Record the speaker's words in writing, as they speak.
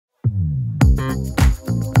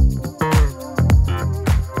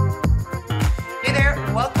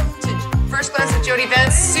Jody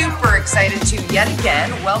Vance, super excited to yet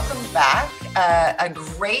again welcome back a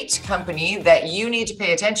great company that you need to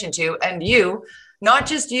pay attention to. And you, not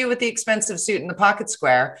just you with the expensive suit and the pocket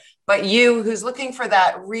square, but you who's looking for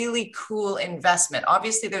that really cool investment.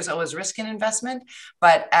 Obviously, there's always risk in investment,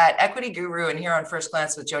 but at Equity Guru and here on First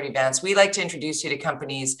Glance with Jody Vance, we like to introduce you to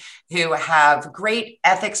companies who have great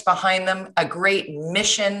ethics behind them, a great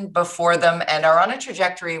mission before them, and are on a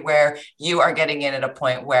trajectory where you are getting in at a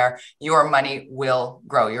point where your money will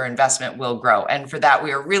grow, your investment will grow. And for that,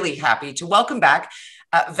 we are really happy to welcome back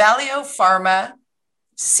Valeo Pharma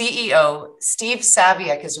CEO Steve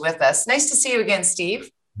Saviuk is with us. Nice to see you again, Steve.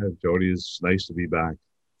 Jody, it's nice to be back.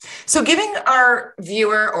 So giving our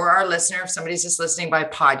viewer or our listener, if somebody's just listening by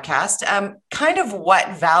podcast, kind of what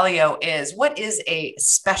Valeo is. What is a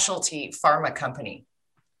specialty pharma company?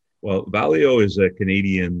 Well, Valeo is a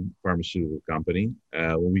Canadian pharmaceutical company.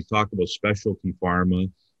 When we talk about specialty pharma,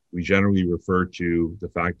 we generally refer to the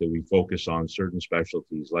fact that we focus on certain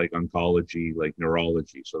specialties like oncology, like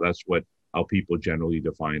neurology. So that's how people generally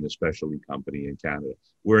define a specialty company in Canada.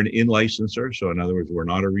 We're an in-licenser. So in other words, we're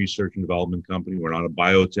not a research and development company. We're not a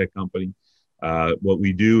biotech company. What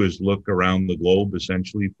we do is look around the globe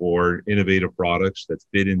essentially for innovative products that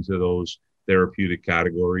fit into those therapeutic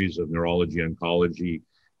categories of neurology, oncology,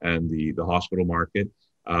 and the hospital market,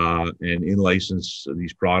 and in-license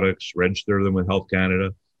these products, register them with Health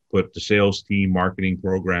Canada, put the sales team, marketing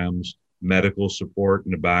programs, medical support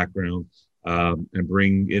in the background, and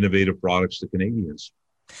bring innovative products to Canadians.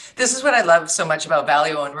 This is what I love so much about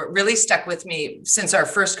Valeo, and what really stuck with me since our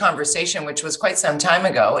first conversation, which was quite some time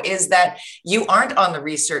ago, is that you aren't on the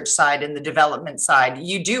research side and the development side.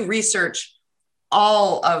 You do research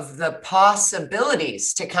all of the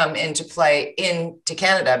possibilities to come into play into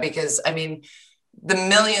Canada, because I mean, the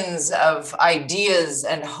millions of ideas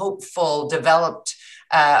and hopeful developed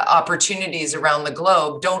opportunities around the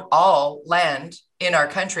globe don't all land in our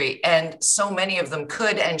country. And so many of them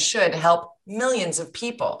could and should help millions of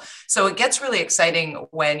people. So it gets really exciting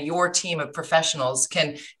when your team of professionals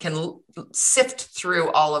can sift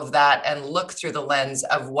through all of that and look through the lens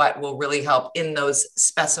of what will really help in those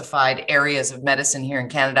specified areas of medicine here in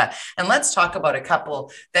Canada. And let's talk about a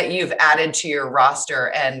couple that you've added to your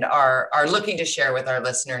roster and are looking to share with our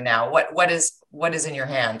listener now. What is in your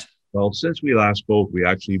hand? Well, since we last spoke, we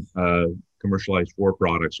actually commercialized 4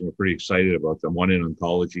 products, and we're pretty excited about them. One in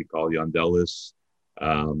oncology called Yondelis,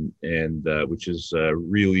 which is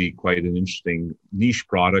really quite an interesting niche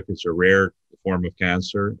product. It's a rare form of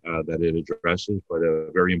cancer that it addresses, but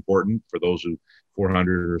very important for those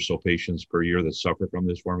 400 or so patients per year that suffer from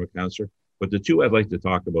this form of cancer. But the 2 I'd like to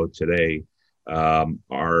talk about today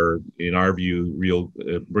are, in our view,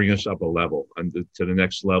 bring us up a level and to the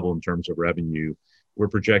next level in terms of revenue. We're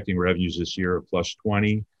projecting revenues this year of plus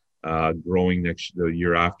 20, growing the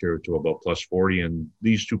year after to about plus 40. And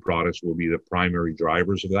these 2 products will be the primary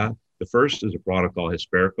drivers of that. The first is a product called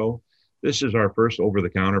Hesperco. This is our first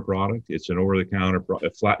over-the-counter product. It's an over-the-counter,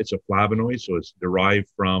 it's a flavonoid, so it's derived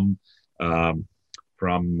from a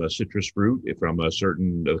citrus fruit, from a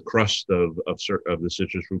certain crust of the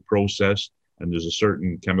citrus fruit processed, and there's a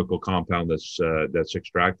certain chemical compound that's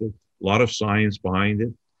extracted. A lot of science behind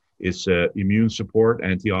it. It's immune support,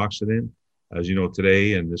 antioxidant. As you know,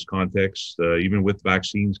 today in this context, even with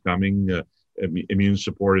vaccines coming, immune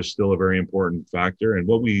support is still a very important factor. And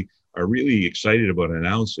what we are really excited about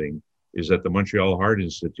announcing is that the Montreal Heart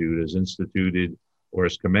Institute has instituted or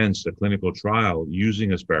has commenced a clinical trial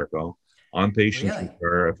using Hesperco on patients who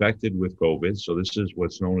are affected with COVID. So this is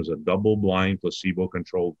what's known as a double-blind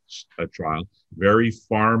placebo-controlled trial, very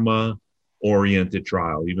pharma-oriented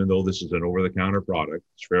trial. Even though this is an over-the-counter product,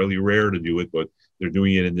 it's fairly rare to do it, but they're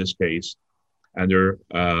doing it in this case. And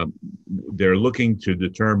they're looking to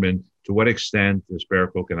determine to what extent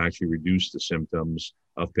Hesperco can actually reduce the symptoms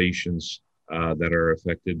of patients that are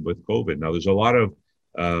affected with COVID. Now, there's a lot of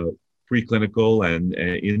preclinical and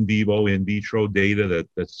in vivo, in vitro data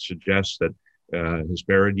that suggests that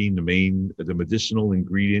hesperidine, the medicinal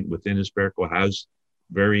ingredient within Hesperco, has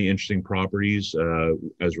very interesting properties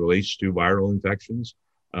as relates to viral infections.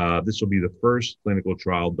 This will be the first clinical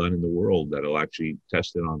trial done in the world that will actually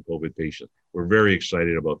test it on COVID patients. We're very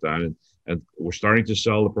excited about that. And we're starting to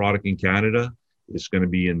sell the product in Canada. It's going to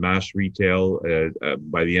be in mass retail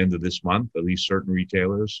by the end of this month, at least certain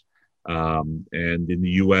retailers. And in the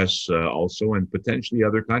US also, and potentially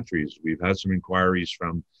other countries. We've had some inquiries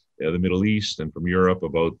from the Middle East and from Europe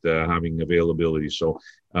about having availability. So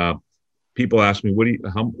people ask me, what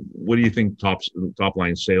do you think top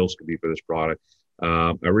line sales could be for this product?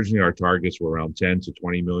 Originally, our targets were around 10 to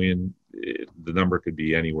 20 million. The number could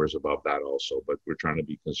be anywhere above that also, but we're trying to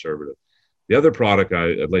be conservative. The other product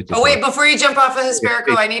I'd like to Oh, talk. wait, before you jump off of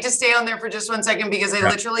Hesperico, I need to stay on there for just 1 second because I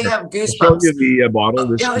literally have I'll show goosebumps. you the bottle.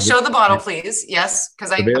 This Yeah, is show the bottle, please. Yes,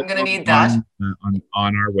 because I'm going to need that.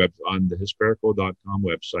 on our web, on the Hesperico.com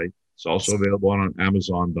website. It's also available on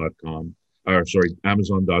Amazon.com, or sorry,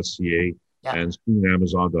 Amazon.ca, Yeah. and soon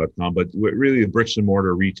Amazon.com. But really, the bricks and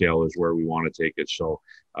mortar retail is where we want to take it. So,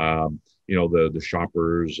 you know, the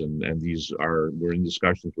shoppers and we're in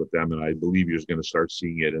discussions with them, and I believe you're going to start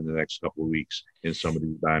seeing it in the next couple of weeks in some of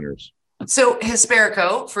these banners. So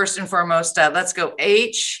Hesperico, first and foremost, let's go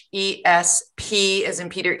HESP as in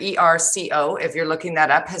Peter, ERCO. If you're looking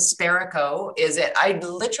that up, Hesperico is it. I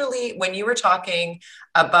literally, when you were talking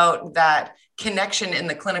about that connection in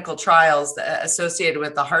the clinical trials associated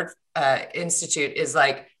with the Heart Institute, is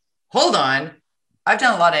like, hold on. I've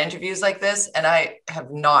done a lot of interviews like this, and I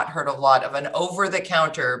have not heard a lot of an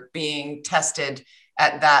over-the-counter being tested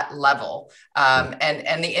at that level,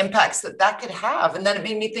 and the impacts that could have. And then it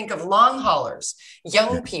made me think of long haulers,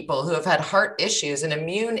 young people who have had heart issues and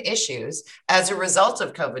immune issues as a result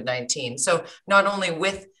of COVID-19. So not only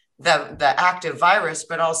with the active virus,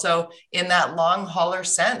 but also in that long hauler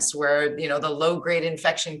sense where, you know, the low grade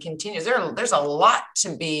infection continues. There's a lot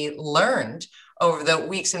to be learned over the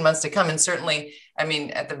weeks and months to come. And certainly, I mean,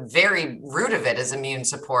 at the very root of it is immune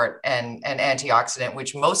support and antioxidant,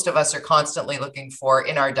 which most of us are constantly looking for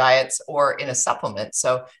in our diets or in a supplement.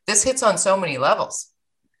 So this hits on so many levels.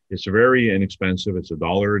 It's very inexpensive. It's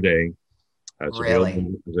 $1 a day. It's really?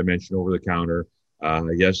 Available, as I mentioned, over the counter.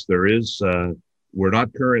 Yes, there is. We're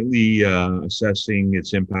not currently assessing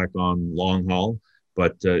its impact on long haul.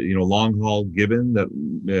 But, you know, long haul, given that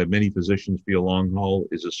many physicians feel long haul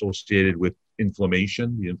is associated with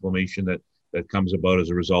inflammation, the inflammation that comes about as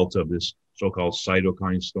a result of this so-called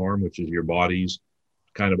cytokine storm, which is your body's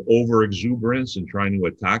kind of over exuberance and trying to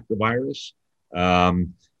attack the virus.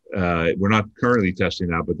 We're not currently testing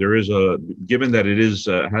that, but there is given that it is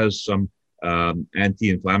has some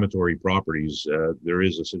anti-inflammatory properties, there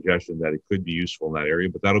is a suggestion that it could be useful in that area,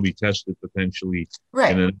 but that'll be tested potentially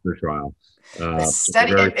in another trial.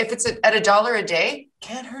 Study, if it's at $1 a day,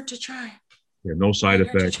 can't hurt to try. Yeah, no side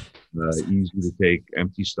effects, easy to take,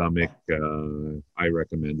 empty stomach. I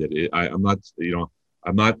recommend it. I'm not, you know,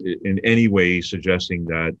 I'm not in any way suggesting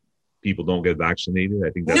that people don't get vaccinated. I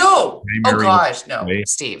think that's no. Oh gosh, no,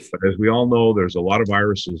 Steve. But as we all know, there's a lot of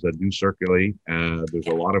viruses that do circulate. There's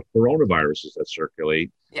a lot of coronaviruses that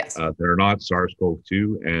circulate. Yes. They're not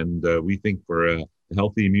SARS-CoV-2, and we think for a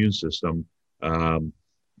healthy immune system,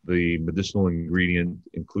 the medicinal ingredient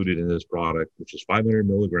included in this product, which is 500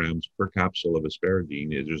 milligrams per capsule of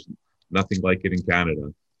asparagine, there's nothing like it in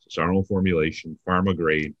Canada. It's our own formulation, pharma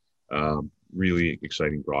grade, really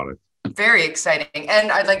exciting product. Very exciting.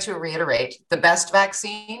 And I'd like to reiterate, the best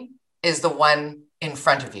vaccine is the one in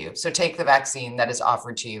front of you. So take the vaccine that is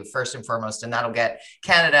offered to you first and foremost, and that'll get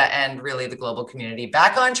Canada and really the global community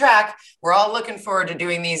back on track. We're all looking forward to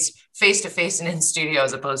doing these face-to-face and in studio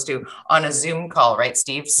as opposed to on a Zoom call, right,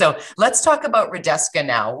 Steve? So let's talk about Redesca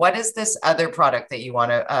now. What is this other product that you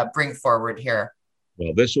want to bring forward here?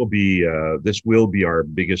 Well, this will be our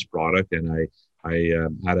biggest product, and I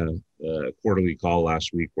had a quarterly call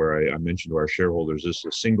last week where I mentioned to our shareholders this is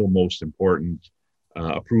the single most important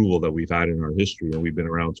approval that we've had in our history, and we've been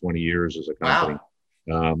around 20 years as a company.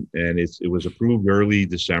 Wow. And it was approved early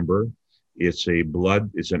December. It's an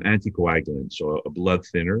anticoagulant, so a blood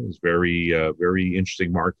thinner. It's very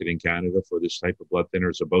interesting market in Canada for this type of blood thinner.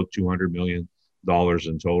 It's about $200 million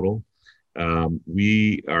in total.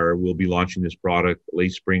 We'll be launching this product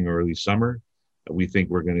late spring, early summer. We think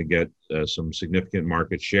we're going to get some significant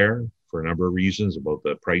market share for a number of reasons about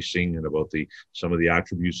the pricing and about some of the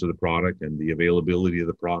attributes of the product and the availability of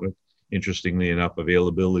the product. Interestingly enough,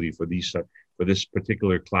 availability for this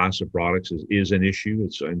particular class of products is an issue.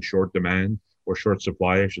 It's in short demand, or short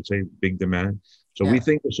supply, I should say, big demand. So we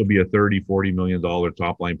think this will be a $30-40 million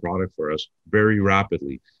top line product for us very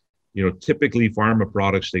rapidly. You know, typically pharma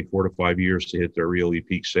products take 4 to 5 years to hit their really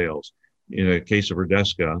peak sales. In a case of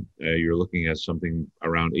Redesca, you're looking at something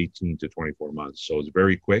around 18 to 24 months. So it's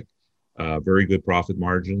very quick, very good profit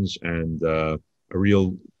margins, and a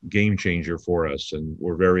real game changer for us. And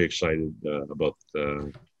we're very excited about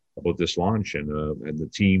this launch and the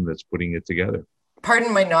team that's putting it together.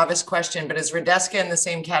 Pardon my novice question, but is Redesca in the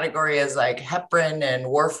same category as like heparin and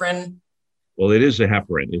warfarin? Well, it is a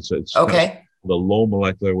heparin. It's okay. The low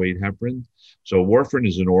molecular weight heparin. So warfarin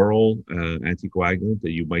is an oral anticoagulant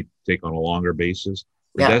that you might take on a longer basis.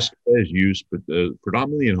 Redesca is used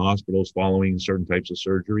predominantly in hospitals following certain types of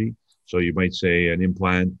surgery. So you might say an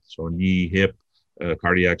implant, so knee, hip,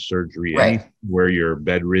 cardiac surgery, anything where you're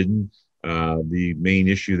bedridden. The main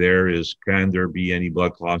issue there is, can there be any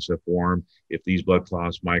blood clots that form? If these blood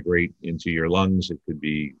clots migrate into your lungs, it could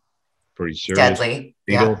be pretty serious, Deadly.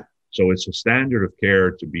 fatal. Yeah. So it's a standard of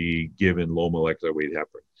care to be given low molecular weight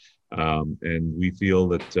heparin. And we feel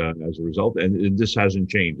that as a result, and this hasn't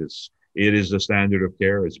changed, it is the standard of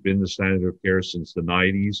care. It's been the standard of care since the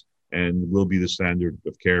 90s and will be the standard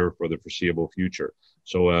of care for the foreseeable future.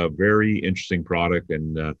 So a very interesting product,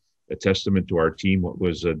 and a testament to our team. What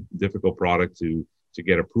was a difficult product to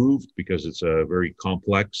get approved because it's a very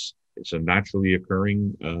complex, it's a naturally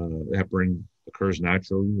occurring, heparin occurs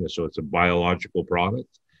naturally. So it's a biological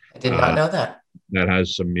product. I did not know that. That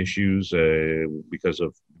has some issues because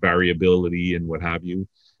of variability and what have you.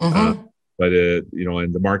 Mm-hmm. But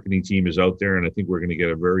and the marketing team is out there, and I think we're going to get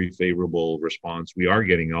a very favorable response. We are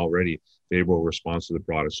getting already favorable response to the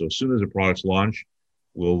product. So as soon as the product's launch,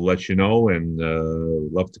 we'll let you know, and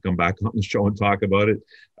love to come back on the show and talk about it.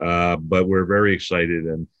 But we're very excited,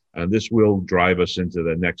 and this will drive us into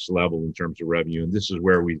the next level in terms of revenue. And this is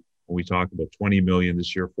where when we talk about 20 million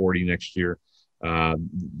this year, 40 next year,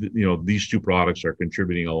 these two products are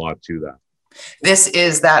contributing a lot to that. This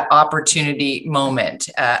is that opportunity moment.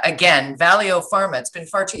 Again, Valeo Pharma. It's been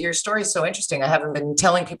far too, your story is so interesting. I haven't been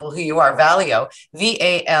telling people who you are. Valeo,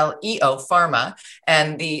 V-A-L-E-O Pharma.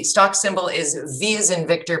 And the stock symbol is V as in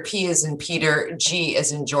Victor, P as in Peter, G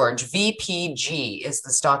as in George. VPG is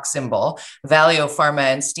the stock symbol. Valeo Pharma,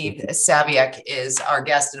 and Steve Saviuk is our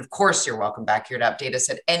guest. And of course, you're welcome back here to update us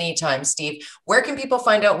at any time, Steve. Where can people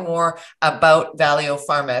find out more about Valeo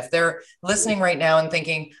Pharma? If they're listening right now and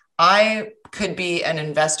thinking, I could be an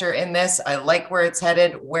investor in this, I like where it's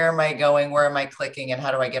headed, where am I going? Where am I clicking? And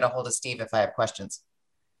how do I get a hold of Steve if I have questions?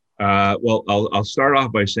 Well, I'll start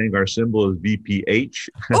off by saying our symbol is VPH,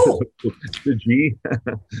 the G,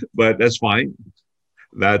 but that's fine.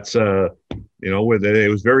 That's, it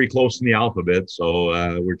was very close in the alphabet.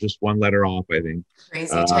 So we're just one letter off, I think.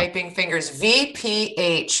 Crazy typing fingers.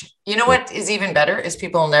 VPH. You know what is even better is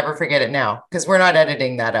people will never forget it now, because we're not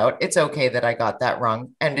editing that out. It's okay that I got that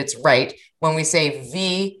wrong. And it's right when we say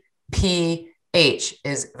VPH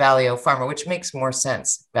is Valeo Pharma, which makes more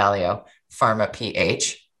sense. Valeo Pharma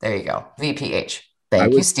PH. There you go. VPH.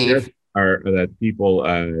 Thank you, Steve. That people,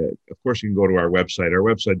 of course, you can go to our website. Our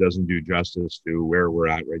website doesn't do justice to where we're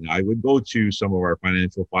at right now. I would go to some of our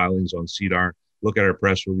financial filings on SEDAR, look at our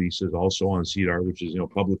press releases also on SEDAR, which is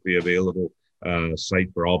publicly available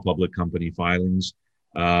site for all public company filings.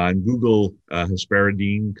 And Google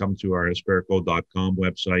Hesperidine, come to our hesperico.com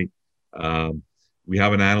website. We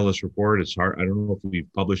have an analyst report. It's hard. I don't know if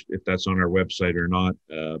we've published, if that's on our website or not,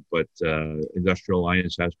 but Industrial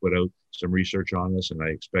Alliance has put out some research on us, and I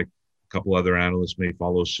expect a couple other analysts may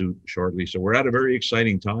follow suit shortly. So we're at a very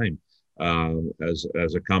exciting time as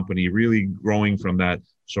a company, really growing from that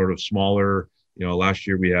sort of smaller, last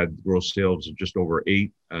year we had gross sales of just over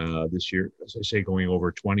 8. This year, as I say, going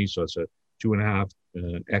over 20. So it's a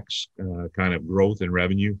 2.5x kind of growth in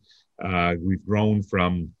revenue. We've grown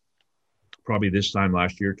from probably this time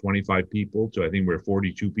last year, 25 people to I think we're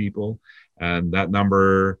 42 people. And that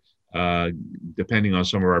number, depending on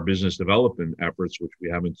some of our business development efforts, which we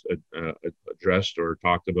haven't addressed or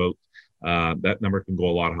talked about, that number can go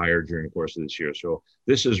a lot higher during the course of this year. So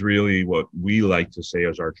this is really what we like to say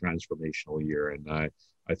as our transformational year. And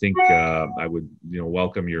I think I would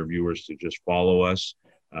welcome your viewers to just follow us.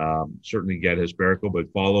 Certainly get Hesperico,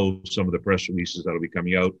 but follow some of the press releases that'll be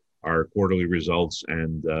coming out, our quarterly results,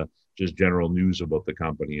 and just general news about the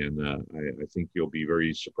company. And I think you'll be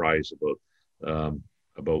very surprised about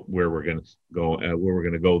where we're going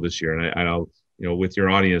to go this year. And I'll with your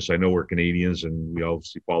audience, I know we're Canadians and we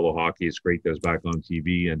obviously follow hockey. It's great that it's back on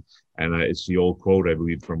TV, and it's the old quote, I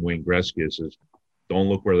believe, from Wayne Gretzky. It says, "Don't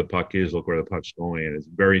look where the puck is, look where the puck's going." And it's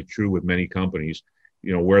very true with many companies.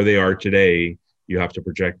 Where they are today, you have to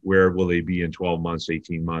project where will they be in 12 months,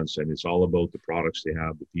 18 months. And it's all about the products they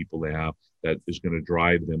have, the people they have, that is going to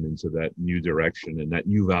drive them into that new direction and that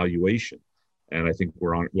new valuation. And I think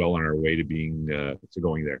we're well on our way to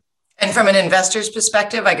going there. And from an investor's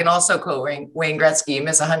perspective, I can also quote Wayne Gretzky: "You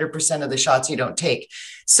miss 100% of the shots you don't take."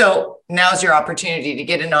 So now's your opportunity to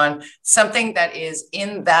get in on something that is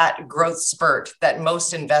in that growth spurt that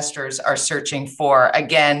most investors are searching for.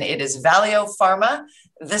 Again, it is Valeo Pharma.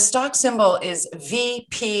 The stock symbol is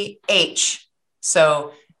VPH.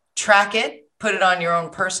 So track it, put it on your own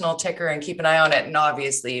personal ticker, and keep an eye on it. And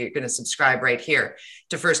obviously, you're going to subscribe right here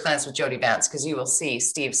to First Glance with Jody Vance, because you will see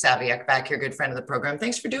Steve Saviuk back here, good friend of the program.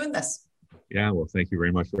 Thanks for doing this. Yeah, well, thank you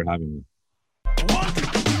very much for having me.